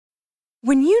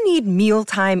When you need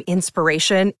mealtime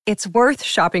inspiration, it's worth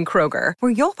shopping Kroger,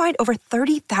 where you'll find over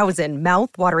 30,000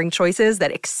 mouth-watering choices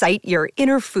that excite your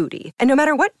inner foodie. And no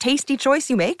matter what tasty choice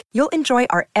you make, you'll enjoy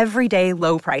our everyday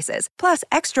low prices, plus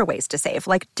extra ways to save,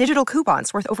 like digital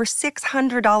coupons worth over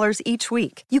 $600 each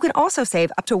week. You can also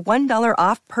save up to $1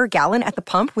 off per gallon at the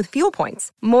pump with fuel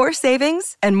points. More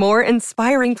savings and more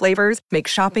inspiring flavors make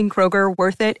shopping Kroger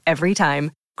worth it every time.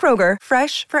 Kroger,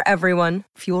 fresh for everyone.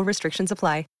 Fuel restrictions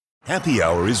apply. Happy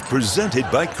Hour is presented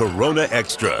by Corona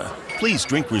Extra. Please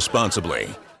drink responsibly.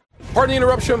 Pardon the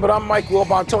interruption, but I'm Mike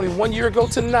Wilbon. Tony, 1 year ago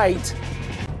tonight,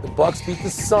 the Bucks beat the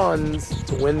Suns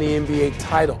to win the NBA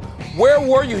title. Where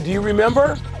were you? Do you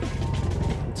remember?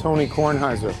 Tony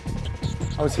Kornheiser.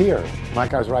 I was here.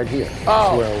 Mike, I was right here. Oh,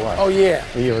 that's where I was. Oh, yeah.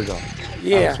 A year ago.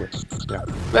 Yeah. Yeah.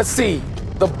 Let's see.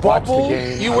 The bubble,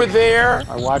 you were there.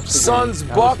 I watched the Suns,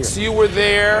 game. Bucks, you were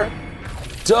there.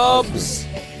 Dubs,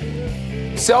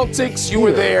 Celtics, you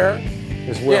were there.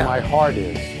 Is where my heart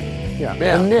is. Yeah.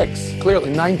 The Knicks, clearly.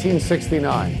 In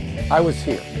 1969. I was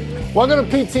here. Welcome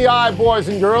to PTI, boys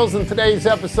and girls. In today's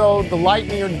episode, the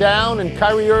Lightning are down and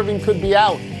Kyrie Irving could be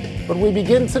out. But we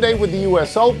begin today with the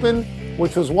U.S. Open,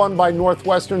 which was won by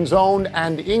Northwestern's own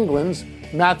and England's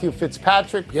Matthew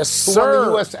Fitzpatrick, yes, who won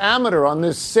the U.S. Amateur on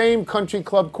this same country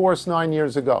club course 9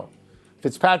 years ago.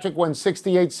 Fitzpatrick won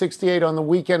 68-68 on the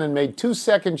weekend and made 2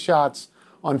 second shots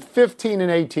on 15 and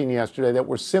 18 yesterday that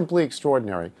were simply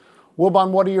extraordinary.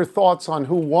 Wilbon, what are your thoughts on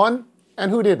who won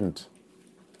and who didn't?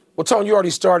 Well, Tony, you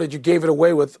already started. You gave it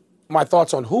away with my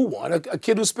thoughts on who won. A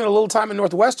kid who spent a little time in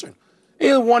Northwestern.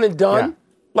 He was one and done,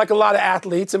 like a lot of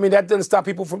athletes. I mean, that doesn't stop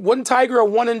people from... Wasn't Tiger a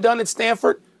one and done at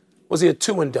Stanford? Was he a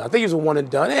two and done? I think he was a one and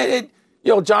done.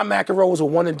 John McEnroe was a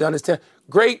one and done.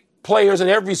 Great players in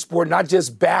every sport, not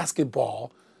just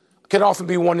basketball, can often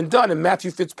be one and done. And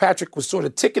Matthew Fitzpatrick was sort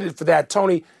of ticketed for that,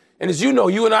 Tony. And as you know,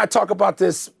 you and I talk about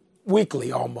this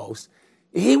weekly almost.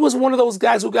 He was one of those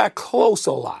guys who got close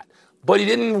a lot, but he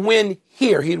didn't win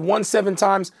here. He had won 7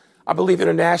 times, I believe,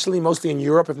 internationally, mostly in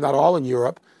Europe, if not all in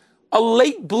Europe. A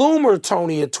late bloomer,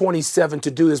 Tony, at 27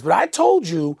 to do this. But I told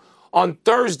you on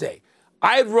Thursday,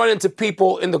 I had run into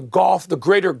people in the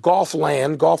greater golf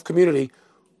community,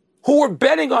 who were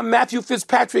betting on Matthew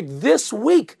Fitzpatrick this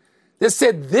week. They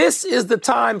said this is the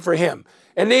time for him.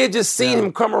 And they had just seen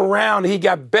him come around. He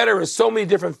got better in so many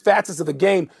different facets of the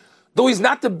game, though he's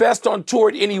not the best on tour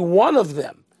at any one of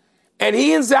them. And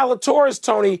he and Zalatoris,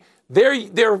 Tony,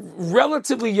 they're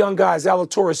relatively young guys,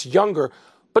 Zalatoris younger,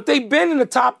 but they've been in the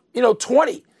top,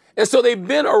 20. And so they've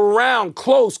been around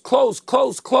close.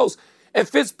 And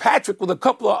Fitzpatrick with a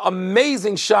couple of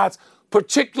amazing shots,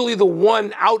 particularly the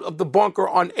one out of the bunker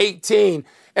on 18.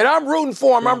 And I'm rooting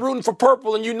for him. I'm rooting for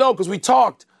Purple, and because we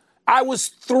talked. I was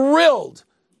thrilled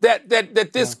that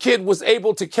this kid was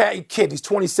able to he's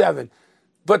 27,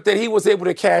 but that he was able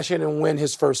to cash in and win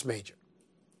his first major.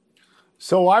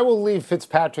 So I will leave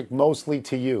Fitzpatrick mostly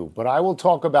to you, but I will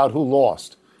talk about who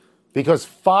lost. Because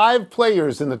 5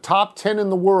 players in the top 10 in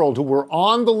the world who were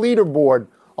on the leaderboard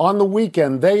on the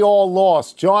weekend, they all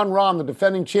lost. Jon Rahm, the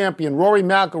defending champion, Rory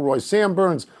McIlroy, Sam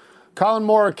Burns, Colin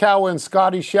Morikawa, and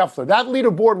Scottie Scheffler. That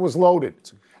leaderboard was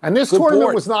loaded. And this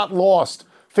tournament was not lost.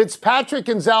 Fitzpatrick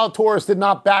and Zalatoris did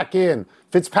not back in.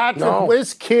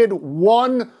 This kid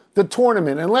won the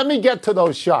tournament. And let me get to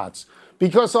those shots.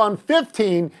 Because on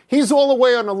 15, he's all the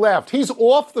way on the left. He's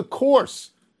off the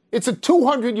course. It's a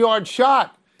 200-yard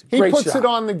shot. He puts it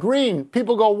on the green.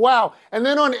 People go, wow. And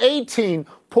then on 18,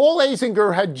 Paul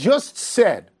Azinger had just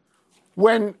said,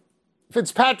 when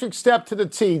Fitzpatrick stepped to the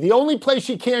tee, the only place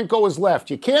you can't go is left.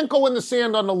 You can't go in the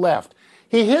sand on the left.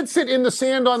 He hits it in the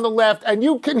sand on the left, and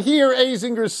you can hear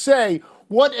Azinger say,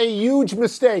 what a huge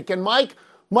mistake. And Mike,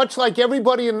 much like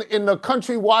everybody in the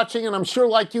country watching, and I'm sure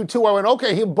like you too, I went,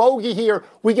 okay, he bogey here,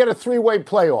 we get a 3-way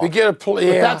playoff. We get a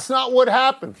play, But that's not what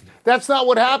happened. That's not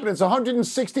what happened. It's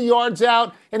 160 yards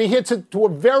out, and he hits it to a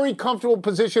very comfortable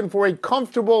position for a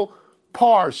comfortable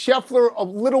par. Scheffler, a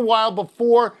little while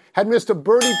before, had missed a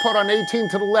birdie putt on 18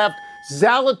 to the left.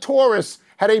 Zalatoris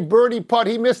had a birdie putt.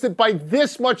 He missed it by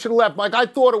this much to the left. Mike, I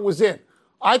thought it was in.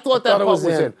 I thought that putt was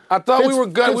in. I thought we were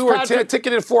good. We were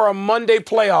ticketed for a Monday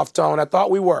playoff, Tone. I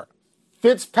thought we were.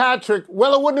 Fitzpatrick,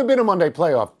 well, it wouldn't have been a Monday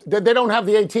playoff. They don't have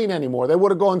the 18 anymore. They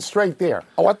would have gone straight there.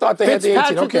 Oh, I thought they had the 18.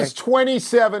 Okay. Fitzpatrick is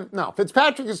 27. No,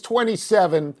 Fitzpatrick is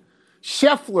 27.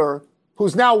 Scheffler,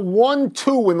 who's now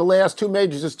 1-2 in the last 2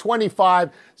 majors, is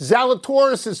 25.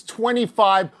 Zalatoris is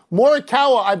 25.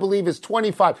 Morikawa, I believe, is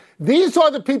 25. These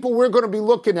are the people we're going to be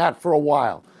looking at for a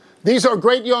while. These are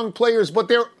great young players, but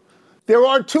there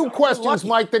are 2 questions,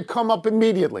 Mike, that come up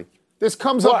immediately. This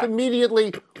comes up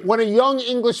immediately when a young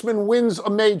Englishman wins a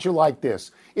major like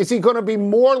this. Is he going to be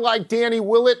more like Danny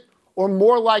Willett or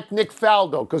more like Nick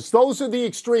Faldo? Because those are the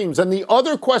extremes. And the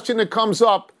other question that comes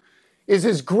up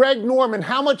is Greg Norman,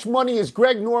 how much money is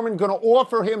Greg Norman going to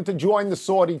offer him to join the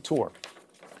Saudi tour?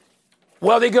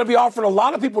 Well, they're going to be offering a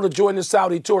lot of people to join the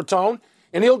Saudi tour, Tone,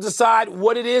 and he'll decide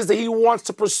what it is that he wants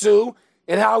to pursue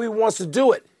and how he wants to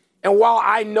do it. And while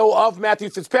I know of Matthew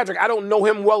Fitzpatrick, I don't know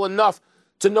him well enough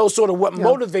to know sort of what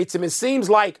motivates him. It seems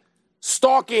like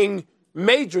stalking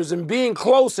majors and being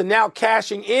close and now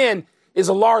cashing in is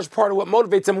a large part of what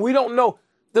motivates him. We don't know.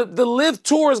 The Live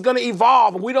Tour is going to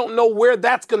evolve, and we don't know where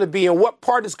that's going to be and what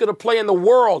part it's going to play in the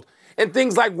world and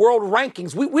things like world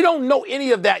rankings. We don't know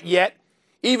any of that yet,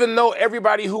 even though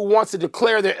everybody who wants to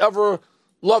declare their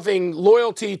ever-loving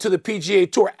loyalty to the PGA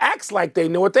Tour acts like they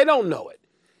know it. They don't know it.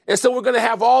 And so we're going to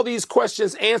have all these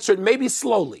questions answered maybe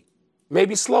slowly,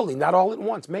 not all at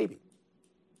once, maybe.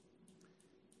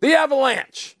 The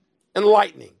Avalanche and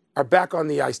Lightning are back on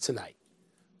the ice tonight.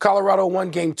 Colorado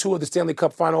won Game 2 of the Stanley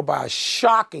Cup Final by a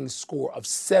shocking score of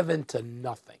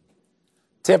 7-0.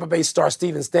 Tampa Bay star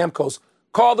Steven Stamkos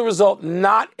called the result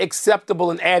not acceptable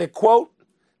and added, quote,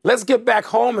 "Let's get back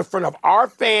home in front of our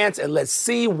fans and let's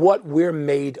see what we're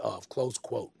made of," close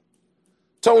quote.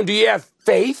 Tone, do you have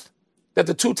faith that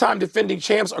the two-time defending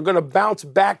champs are going to bounce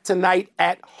back tonight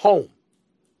at home?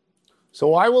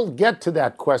 So I will get to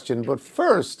that question, but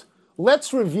first,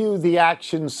 let's review the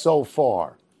action so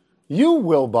far. You,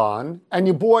 Wilbon, and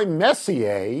your boy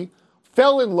Messier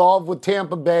fell in love with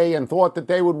Tampa Bay and thought that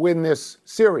they would win this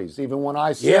series, even when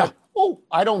I said,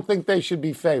 I don't think they should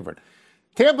be favored.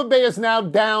 Tampa Bay is now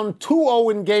down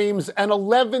 2-0 in games and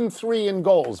 11-3 in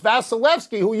goals.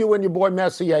 Vasilevsky, who you and your boy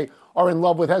Messier are in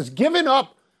love with, has given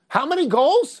up how many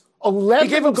goals? 11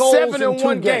 he gave up goals 7 in in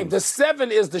one games. game. The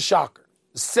 7 is the shocker.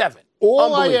 7.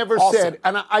 All I ever said,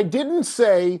 and I didn't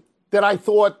say that I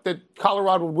thought that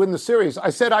Colorado would win the series. I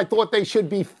said I thought they should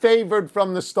be favored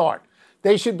from the start.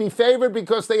 They should be favored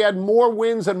because they had more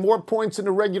wins and more points in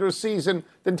the regular season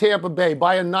than Tampa Bay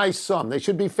by a nice sum. They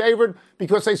should be favored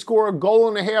because they score a goal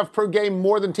and a half per game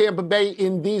more than Tampa Bay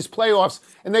in these playoffs.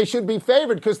 And they should be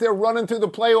favored because they're running through the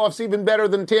playoffs even better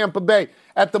than Tampa Bay.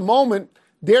 At the moment,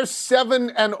 they're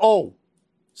 7-0.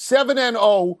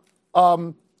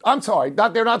 7-0. I'm sorry,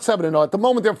 they're not 7-0. At the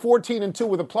moment, they're 14-2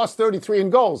 with a plus 33 in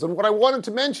goals. And what I wanted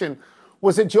to mention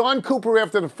was that John Cooper,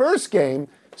 after the first game,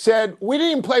 said, we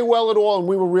didn't play well at all and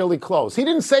we were really close. He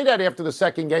didn't say that after the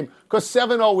second game because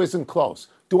 7-0 isn't close.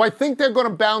 Do I think they're going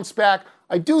to bounce back?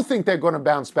 I do think they're going to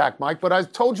bounce back, Mike, but I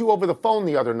told you over the phone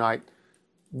the other night,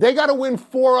 they got to win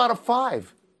 4 out of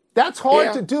 5. That's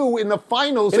hard to do in the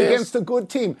finals against a good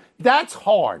team. That's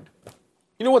hard.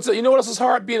 You know what else is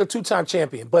hard? Being a two-time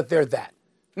champion, but they're that.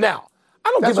 Now, I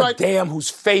don't give a damn who's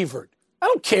favored. I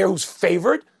don't care who's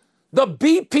favored. The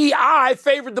BPI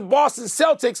favored the Boston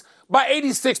Celtics by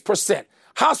 86%.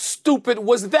 How stupid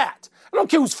was that? I don't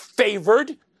care who's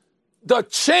favored. The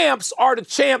champs are the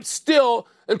champs still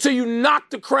until you knock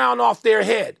the crown off their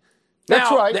head.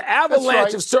 Now, the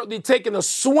Avalanche have certainly taken a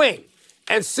swing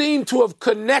and seem to have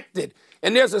connected.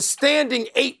 And there's a standing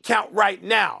 8 count right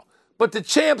now. But the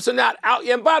champs are not out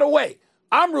yet. And by the way,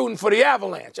 I'm rooting for the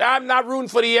Avalanche. I'm not rooting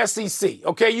for the SEC.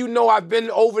 Okay, you know I've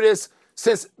been over this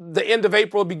since the end of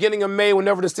April, beginning of May,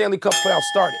 whenever the Stanley Cup playoffs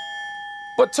started.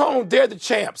 But, Tone, they're the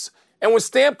champs. And with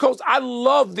Stamkos, I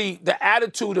love the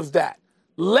attitude of that.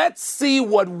 Let's see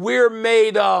what we're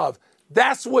made of.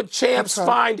 That's what champs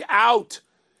find out.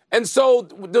 And so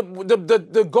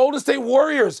the Golden State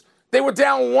Warriors, they were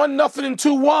down 1-0 and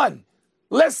 2-1.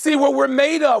 Let's see what we're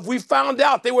made of. We found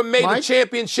out they were made of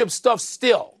championship stuff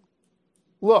still.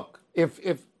 Look, if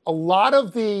a lot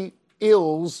of the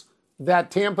ills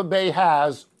that Tampa Bay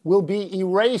has will be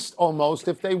erased almost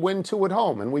if they win 2 at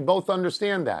home, and we both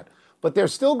understand that. But they're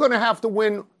still going to have to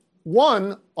win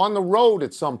 1 on the road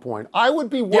at some point. I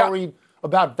would be worried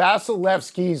about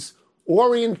Vasilevsky's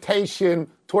orientation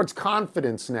towards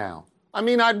confidence now. I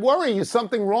mean, I'd worry, is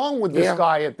something wrong with this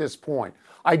guy at this point?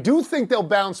 I do think they'll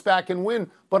bounce back and win,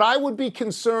 but I would be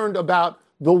concerned about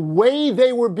the way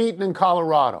they were beaten in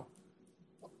Colorado.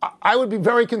 I would be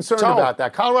very concerned about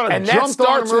that. Colorado jumped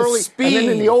on them early, and then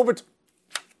in the overtime.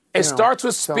 It starts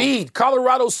with speed.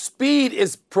 Colorado's speed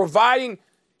is providing,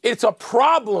 it's a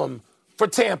problem for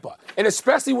Tampa. And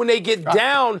especially when they get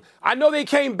down. I know they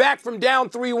came back from down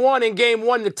 3-1 in game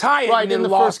 1 to tie it and then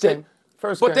lost it.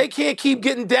 But they can't keep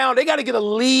getting down. They got to get a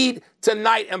lead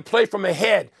tonight and play from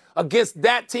ahead against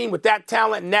that team with that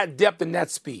talent and that depth and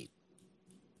that speed.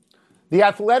 The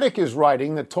Athletic is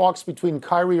writing that talks between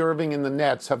Kyrie Irving and the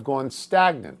Nets have gone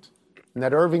stagnant and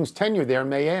that Irving's tenure there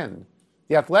may end.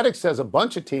 The Athletic says a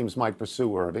bunch of teams might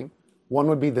pursue Irving. One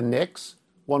would be the Knicks,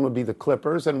 one would be the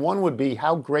Clippers, and one would be,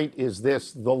 how great is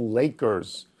this, the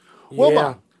Lakers? Yeah.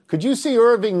 Wilma, could you see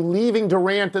Irving leaving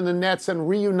Durant and the Nets and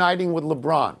reuniting with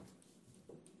LeBron?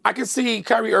 I can see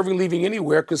Kyrie Irving leaving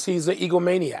anywhere because he's an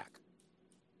egomaniac.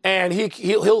 And he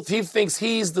thinks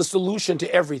he's the solution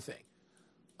to everything.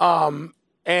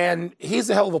 And he's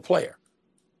a hell of a player.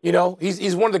 You know,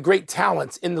 he's one of the great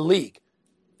talents in the league.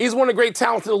 He's one of the great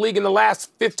talents in the league in the last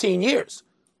 15 years.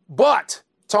 But,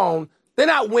 Tone, they're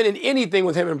not winning anything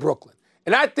with him in Brooklyn.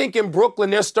 And I think in Brooklyn,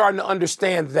 they're starting to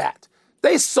understand that.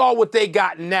 They saw what they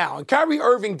got now. And Kyrie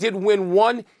Irving did win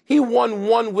one. He won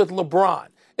one with LeBron.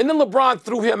 And then LeBron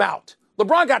threw him out.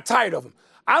 LeBron got tired of him.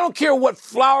 I don't care what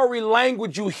flowery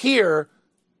language you hear.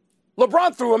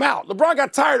 LeBron threw him out. LeBron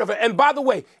got tired of it. And by the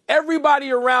way,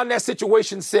 everybody around that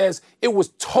situation says it was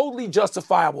totally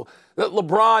justifiable that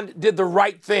LeBron did the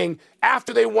right thing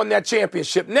after they won that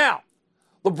championship. Now,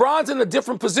 LeBron's in a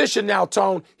different position now,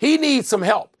 Tone. He needs some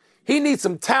help. He needs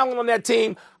some talent on that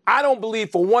team. I don't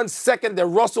believe for 1 second that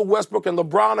Russell Westbrook and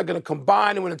LeBron are going to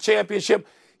combine and win a championship.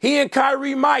 He and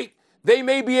Kyrie might. They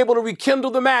may be able to rekindle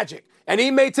the magic, and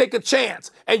he may take a chance.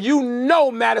 And you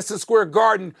know Madison Square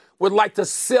Garden would like to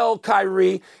sell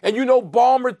Kyrie, and you know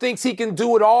Ballmer thinks he can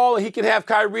do it all, and he can have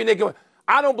Kyrie. And they can.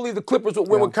 I don't believe the Clippers would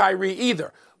win with Kyrie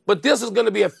either. But this is going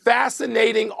to be a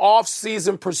fascinating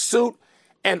off-season pursuit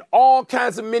and all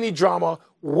kinds of mini drama.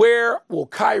 Where will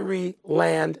Kyrie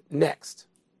land next?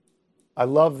 I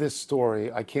love this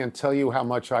story. I can't tell you how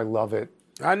much I love it.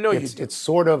 I know you do. It's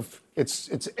sort of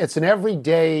it's an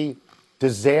everyday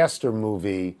disaster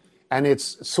movie, and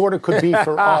it's sort of could be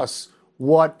for us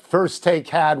what First Take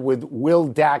had with Will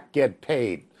Dak Get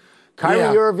Paid?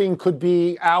 Kyrie Irving could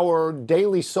be our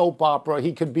daily soap opera.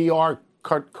 He could be our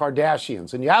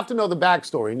Kardashians. And you have to know the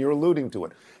backstory, and you're alluding to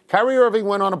it. Kyrie Irving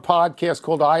went on a podcast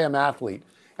called I Am Athlete,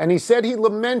 and he said he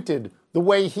lamented the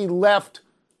way he left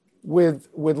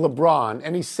with LeBron,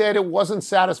 and he said it wasn't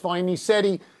satisfying. He said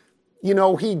he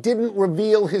didn't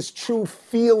reveal his true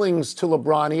feelings to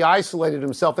LeBron. He isolated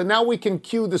himself. And now we can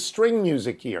cue the string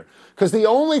music here. Because the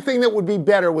only thing that would be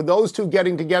better with those two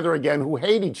getting together again, who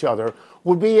hate each other,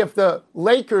 would be if the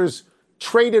Lakers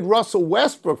traded Russell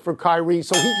Westbrook for Kyrie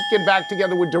so he could get back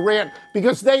together with Durant,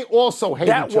 because they also hate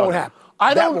each other. That won't happen.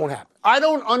 That won't happen. I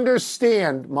don't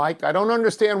understand, Mike. I don't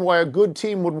understand why a good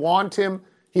team would want him.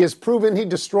 He has proven he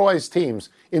destroys teams.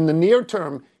 In the near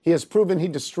term, he has proven he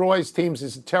destroys teams.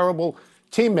 He's a terrible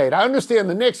teammate. I understand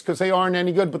the Knicks because they aren't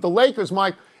any good. But the Lakers,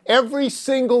 Mike, every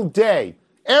single day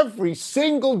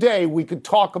we could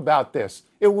talk about this.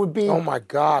 It would be oh my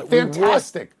God,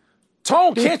 fantastic.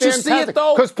 Tone, can't you see it,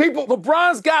 though? Because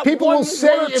LeBron's got one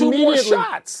or two more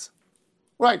shots.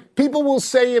 Right. People will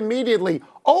say immediately,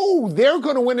 oh, they're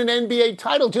going to win an NBA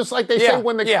title, just like they say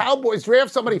when the Cowboys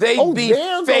draft somebody. They'd be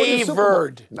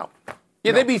favored. No.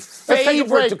 Yeah, they'd be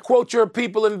favored, to quote your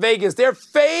people in Vegas. They're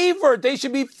favored. They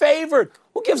should be favored.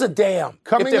 Who gives a damn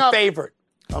if they're favored?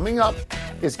 Coming up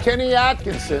is Kenny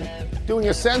Atkinson doing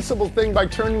a sensible thing by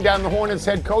turning down the Hornets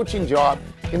head coaching job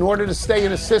in order to stay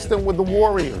an assistant with the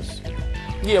Warriors.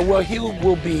 Yeah, well, he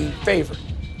will be favored.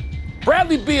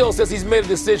 Bradley Beal says he's made a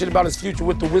decision about his future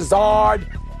with the Wizard.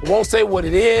 Won't say what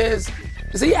it is.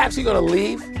 Is he actually going to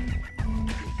leave?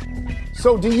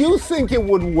 So do you think it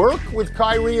would work with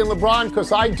Kyrie and LeBron?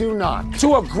 Because I do not.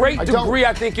 To a great degree,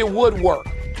 I think it would work.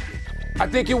 I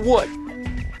think it would.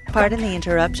 Pardon the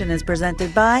interruption is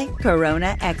presented by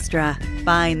Corona Extra.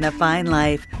 Find the fine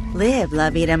life. Live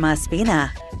La Vida Más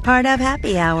Fina. Part of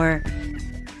Happy Hour.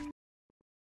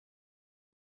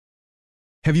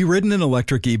 Have you ridden an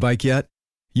electric e-bike yet?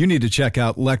 You need to check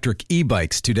out Lectric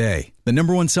E-Bikes today, the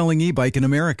 #1 selling e-bike in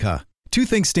America. Two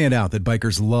things stand out that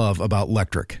bikers love about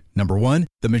Lectric. Number one,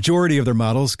 the majority of their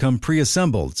models come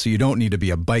pre-assembled, so you don't need to be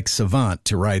a bike savant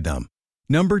to ride them.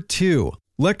 Number two,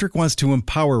 Lectric wants to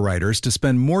empower riders to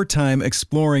spend more time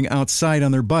exploring outside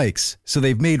on their bikes, so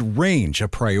they've made range a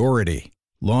priority.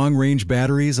 Long-range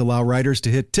batteries allow riders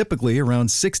to hit typically around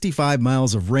 65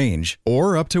 miles of range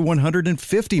or up to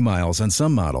 150 miles on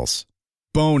some models.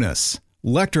 Bonus,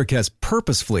 Lectric has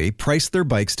purposefully priced their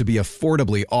bikes to be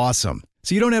affordably awesome,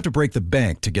 so you don't have to break the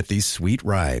bank to get these sweet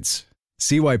rides.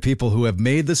 See why people who have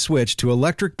made the switch to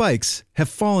electric bikes have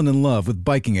fallen in love with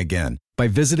biking again by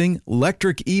visiting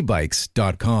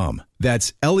lectricebikes.com.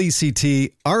 That's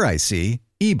LECTRIC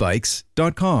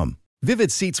ebikes.com.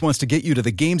 Vivid Seats wants to get you to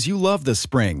the games you love this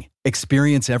spring.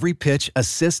 Experience every pitch,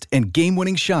 assist, and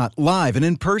game-winning shot live and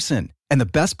in person. And the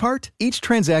best part? Each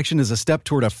transaction is a step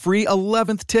toward a free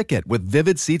 11th ticket with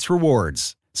Vivid Seats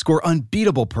rewards. Score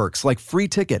unbeatable perks like free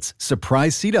tickets,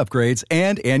 surprise seat upgrades,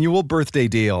 and annual birthday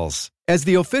deals. As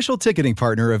the official ticketing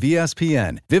partner of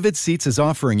ESPN, Vivid Seats is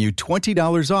offering you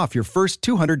 $20 off your first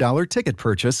 $200 ticket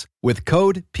purchase with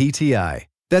code PTI.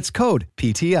 That's code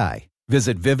PTI.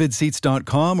 Visit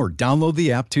vividseats.com or download the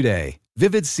app today.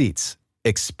 Vivid Seats.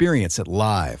 Experience it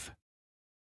live.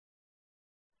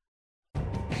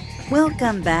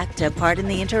 Welcome back to Pardon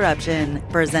the Interruption,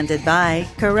 presented by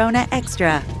Corona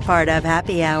Extra, part of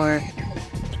Happy Hour.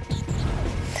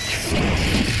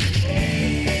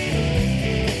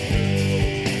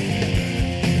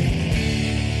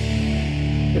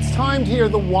 It's time to hear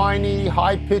the whiny,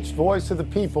 high-pitched voice of the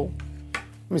people.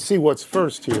 Let me see what's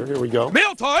first here. Here we go.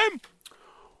 Mail time!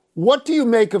 What do you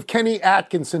make of Kenny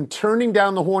Atkinson turning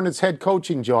down the Hornets head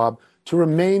coaching job to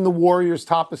remain the Warriors'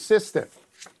 top assistant?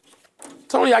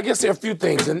 Tony, I guess there are a few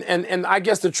things, and I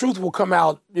guess the truth will come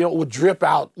out, will drip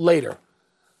out later.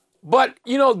 But,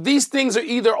 these things are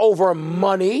either over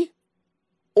money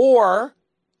or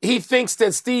he thinks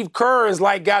that Steve Kerr has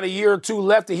got a year or two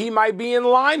left and he might be in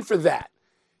line for that.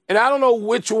 And I don't know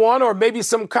which one or maybe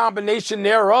some combination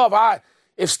thereof.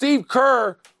 If Steve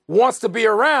Kerr wants to be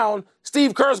around,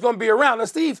 Steve Kerr's going to be around. Now,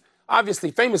 Steve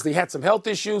obviously famously had some health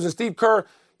issues, and Steve Kerr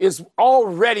is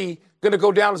already going to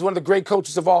go down as one of the great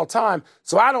coaches of all time.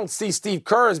 So I don't see Steve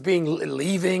Kerr as being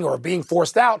leaving or being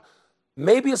forced out.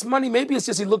 Maybe it's money. Maybe it's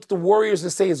just he looked at the Warriors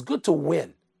and say it's good to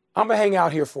win. I'm going to hang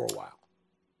out here for a while.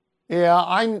 Yeah,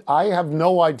 I have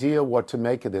no idea what to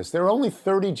make of this. There are only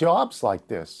 30 jobs like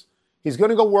this. He's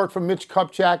going to go work for Mitch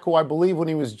Kupchak, who I believe when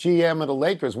he was GM of the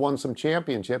Lakers won some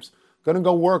championships. Going to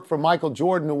go work for Michael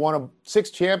Jordan, who won 6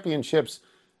 championships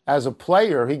as a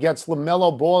player. He gets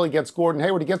LaMelo Ball, he gets Gordon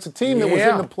Hayward, he gets a team that was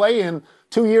in the play-in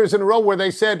 2 years in a row where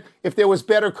they said if there was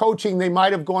better coaching, they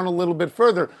might have gone a little bit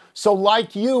further. So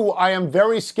like you, I am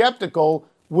very skeptical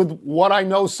with what I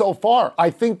know so far.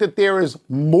 I think that there is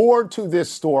more to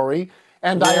this story,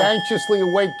 and I anxiously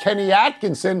await Kenny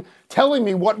Atkinson telling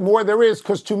me what more there is,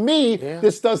 because to me,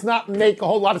 this does not make a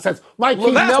whole lot of sense. Mike,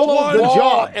 he held the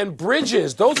job. And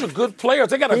Bridges, those are good players.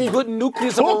 They got a good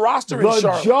nucleus of a roster in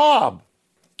Charlotte. The job.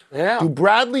 Yeah. Do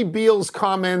Bradley Beal's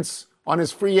comments on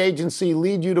his free agency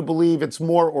lead you to believe it's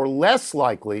more or less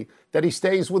likely that he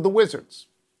stays with the Wizards?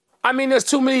 I mean, there's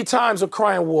too many times of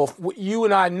crying wolf. You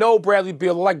and I know Bradley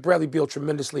Beal. I like Bradley Beal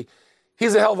tremendously.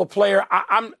 He's a hell of a player.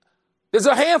 There's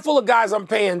a handful of guys I'm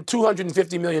paying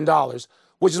 $250 million,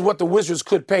 which is what the Wizards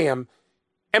could pay him.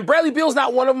 And Bradley Beal's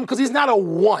not one of them because he's not a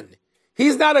one.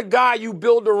 He's not a guy you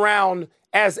build around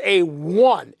as a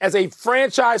one, as a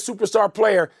franchise superstar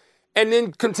player, and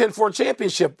then contend for a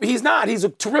championship. He's not. He's a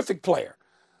terrific player.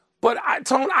 But,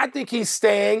 Tone, I think he's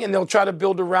staying, and they'll try to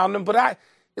build around him. But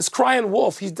it's crying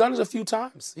wolf. He's done it a few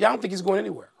times. Yeah, I don't think he's going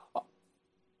anywhere.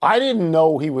 I didn't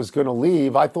know he was going to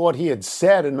leave. I thought he had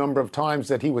said a number of times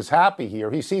that he was happy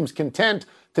here. He seems content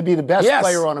to be the best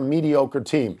player on a mediocre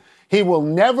team. He will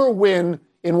never win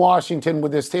in Washington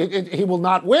with this team. He will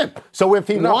not win. So if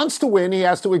he wants to win, he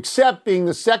has to accept being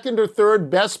the second or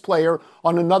third best player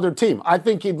on another team. I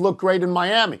think he'd look great in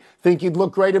Miami. I think he'd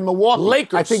look great in Milwaukee.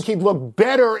 Lakers. I think he'd look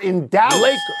better in Dallas.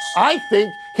 Lakers. I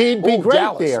think he'd be great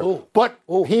Dallas. there. But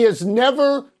he has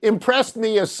never impressed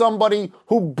me as somebody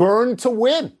who burned to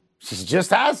win. He just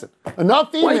hasn't.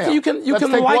 Enough email. Well, you can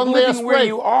like living where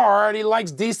you are, and he likes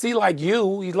D.C. like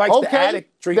you. He likes the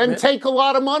attic treatment. Then take a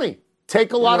lot of money.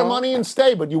 Take a lot of money and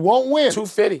stay, but you won't win.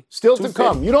 $250. Still to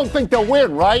come. You don't think they'll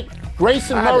win, right?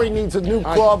 Grayson Murray needs a new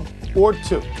club or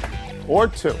two.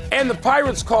 And the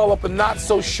Pirates call up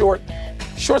a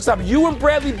shortstop. You and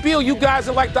Bradley Beal, you guys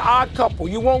are like the odd couple.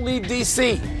 You won't leave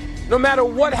D.C. No matter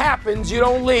what happens, you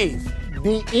don't leave.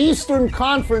 The Eastern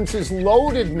Conference is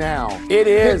loaded now. It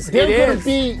is.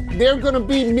 They're going to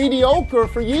be mediocre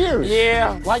for years.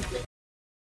 Yeah.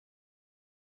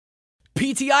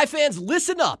 PTI fans,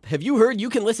 listen up. Have you heard you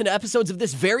can listen to episodes of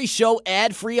this very show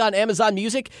ad-free on Amazon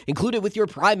Music, included with your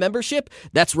Prime membership?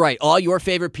 That's right. All your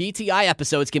favorite PTI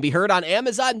episodes can be heard on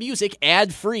Amazon Music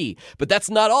ad-free. But that's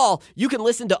not all. You can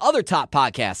listen to other top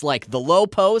podcasts like The Low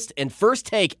Post and First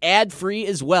Take ad-free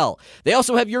as well. They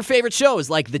also have your favorite shows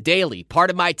like The Daily, Part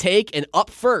of My Take, and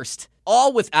Up First,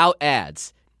 all without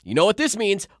ads. You know what this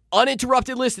means?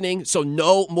 Uninterrupted listening, so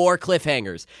no more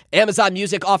cliffhangers. Amazon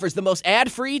Music offers the most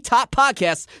ad-free top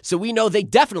podcasts, so we know they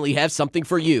definitely have something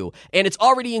for you. And it's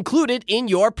already included in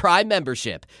your Prime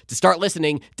membership. To start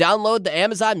listening, download the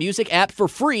Amazon Music app for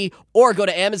free or go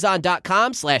to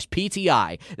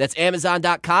amazon.com/PTI. That's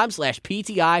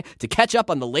amazon.com/PTI to catch up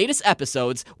on the latest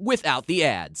episodes without the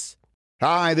ads.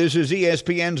 Hi, this is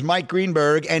ESPN's Mike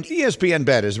Greenberg, and ESPN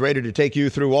Bet is ready to take you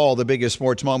through all the biggest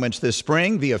sports moments this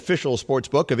spring. The official sports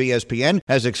book of ESPN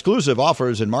has exclusive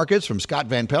offers and markets from Scott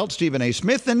Van Pelt, Stephen A.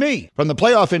 Smith, and me. From the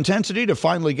playoff intensity to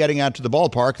finally getting out to the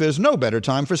ballpark, there's no better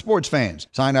time for sports fans.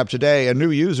 Sign up today, and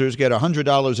new users get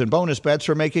 $100 in bonus bets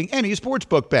for making any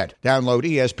sportsbook bet. Download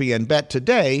ESPN Bet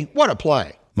today. What a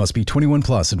play. Must be 21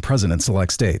 plus and present in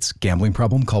select states. Gambling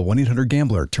problem? Call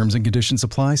 1-800-GAMBLER. Terms and conditions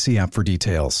apply. See app for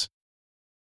details.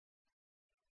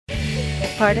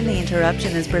 Pardon the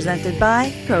Interruption is presented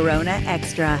by Corona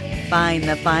Extra. Find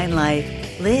the fine life.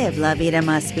 Live La Vida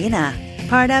Más Fina.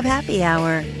 Part of Happy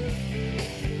Hour.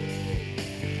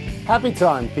 Happy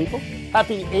time, people.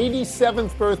 Happy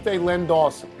 87th birthday, Len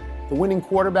Dawson. The winning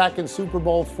quarterback in Super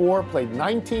Bowl IV, played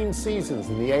 19 seasons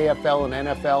in the AFL and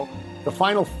NFL, the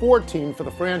Final 14 for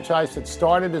the franchise that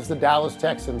started as the Dallas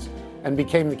Texans and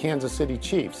became the Kansas City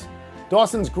Chiefs.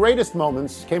 Dawson's greatest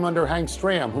moments came under Hank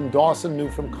Stram, whom Dawson knew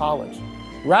from college.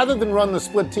 Rather than run the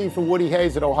split tee for Woody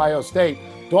Hayes at Ohio State,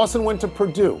 Dawson went to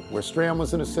Purdue, where Stram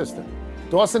was an assistant.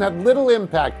 Dawson had little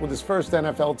impact with his first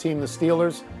NFL team, the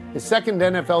Steelers. His second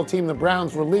NFL team, the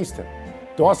Browns, released him.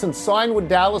 Dawson signed with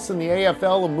Dallas in the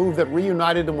AFL, a move that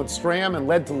reunited him with Stram and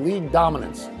led to league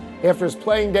dominance. After his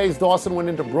playing days, Dawson went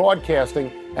into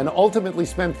broadcasting and ultimately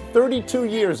spent 32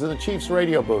 years in the Chiefs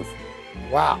radio booth.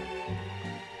 Wow.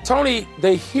 Tony,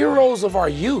 the heroes of our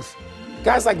youth,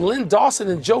 guys like Len Dawson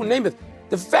and Joe Namath,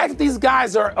 the fact that these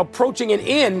guys are approaching an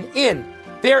end in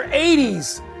their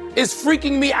 80s is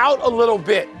freaking me out a little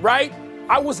bit, right?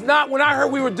 I was not, when I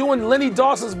heard we were doing Lenny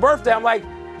Dawson's birthday, I'm like,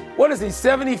 what is he,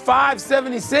 75,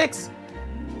 76?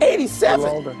 87.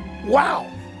 Older. Wow,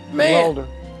 man. Older.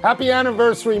 Happy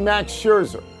anniversary, Max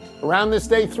Scherzer. Around this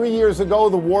day 3 years ago,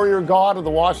 the Warrior God of the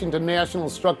Washington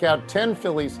Nationals struck out 10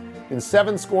 Phillies in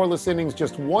 7 scoreless innings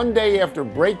just one day after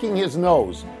breaking his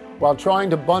nose while trying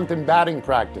to bunt in batting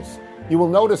practice. You will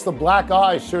notice the black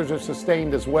eyes Scherzer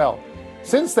sustained as well.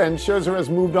 Since then, Scherzer has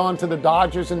moved on to the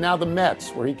Dodgers and now the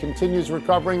Mets, where he continues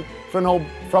recovering from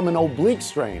an oblique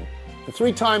strain. The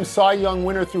 3-time Cy Young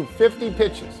winner threw 50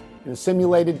 pitches in a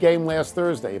simulated game last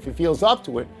Thursday. If he feels up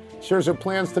to it, Scherzer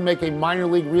plans to make a minor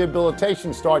league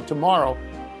rehabilitation start tomorrow,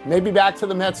 maybe back to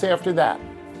the Mets after that.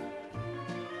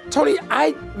 Tony,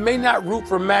 I may not root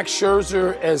for Max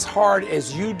Scherzer as hard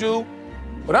as you do,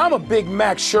 but I'm a big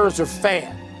Max Scherzer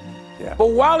fan. Yeah.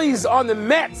 But while he's on the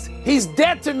Mets, he's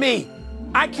dead to me.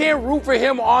 I can't root for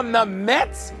him on the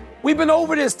Mets. We've been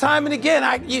over this time and again.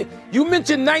 You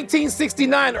mentioned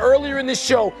 1969 earlier in this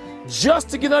show just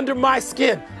to get under my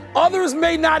skin. Others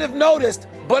may not have noticed,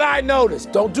 but I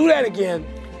noticed. Don't do that again.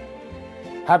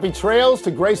 Happy trails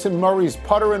to Grayson Murray's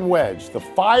putter and wedge, the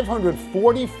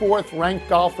 544th ranked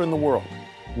golfer in the world.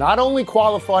 Not only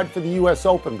qualified for the U.S.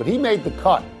 Open, but he made the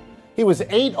cut. He was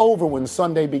 8 over when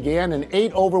Sunday began and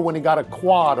 8 over when he got a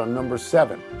quad on number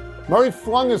 7. Murray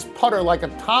flung his putter like a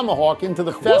tomahawk into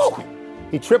the fescue.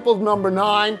 He tripled number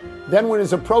 9. Then when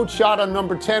his approach shot on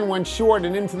number 10 went short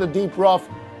and into the deep rough,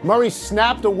 Murray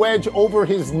snapped a wedge over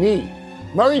his knee.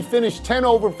 Murray finished 10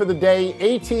 over for the day,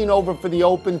 18 over for the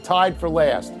Open, tied for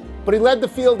last. But he led the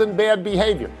field in bad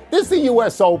behavior. This is the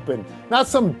U.S. Open, not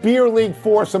some beer league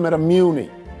foursome at a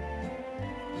Muni.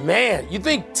 Man, you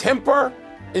think temper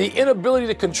and the inability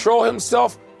to control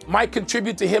himself might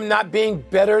contribute to him not being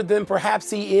better than perhaps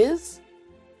he is?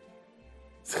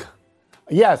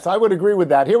 Yes, I would agree with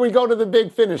that. Here we go to the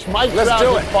big finish. Mike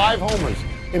Trout with 5 homers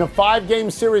in a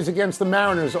 5-game series against the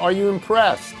Mariners. Are you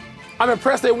impressed? I'm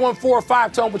impressed they won 4 or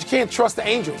 5, Tone, but you can't trust the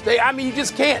Angels. You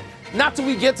just can't. Not till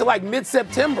we get to like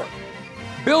mid-September.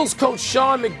 Bills coach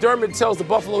Sean McDermott tells the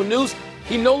Buffalo News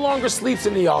he no longer sleeps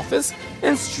in the office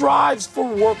and strives for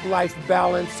work-life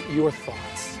balance. Your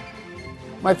thoughts?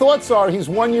 My thoughts are he's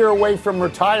 1 year away from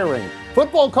retiring.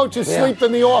 Football coaches sleep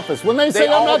in the office. When they say,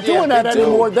 I'm not doing that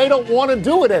anymore, they don't want to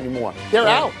do it anymore. They're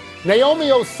out.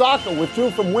 Naomi Osaka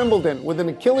withdrew from Wimbledon with an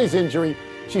Achilles injury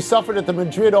she suffered at the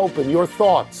Madrid Open. Your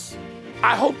thoughts?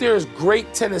 I hope there is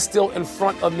great tennis still in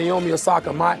front of Naomi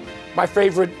Osaka, my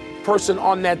favorite person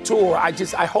on that tour. I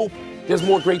hope there's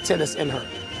more great tennis in her.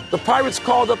 The Pirates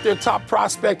called up their top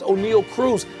prospect, O'Neal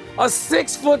Cruz, a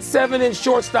 6'7"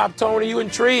 shortstop. Tony, you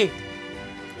intrigued?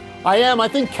 I am. I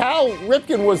think Cal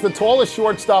Ripken was the tallest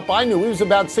shortstop I knew. He was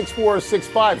about 6'4" or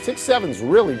 6'5". 6'7's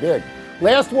really big.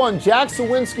 Last one, Jack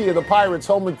Sawinski of the Pirates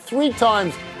homered 3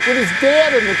 times with his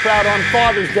dad in the crowd on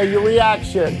Father's Day. Your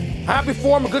reaction? Happy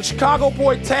for him, a good Chicago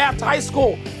boy, Taft High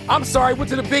School. I'm sorry, went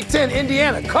to the Big Ten,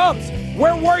 Indiana. Cubs,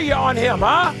 where were you on him,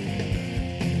 huh?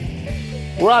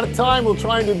 We're out of time. We'll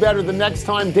try and do better the next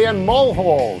time. Dan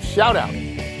Mulhall, shout out.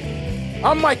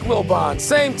 I'm Mike Wilbon.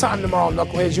 Same time tomorrow,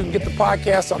 Knuckleheads. You can get the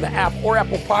podcast on the app or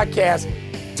Apple Podcasts.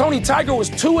 Tony Tiger was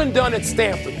 2 and done at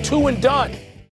Stanford. 2 and done.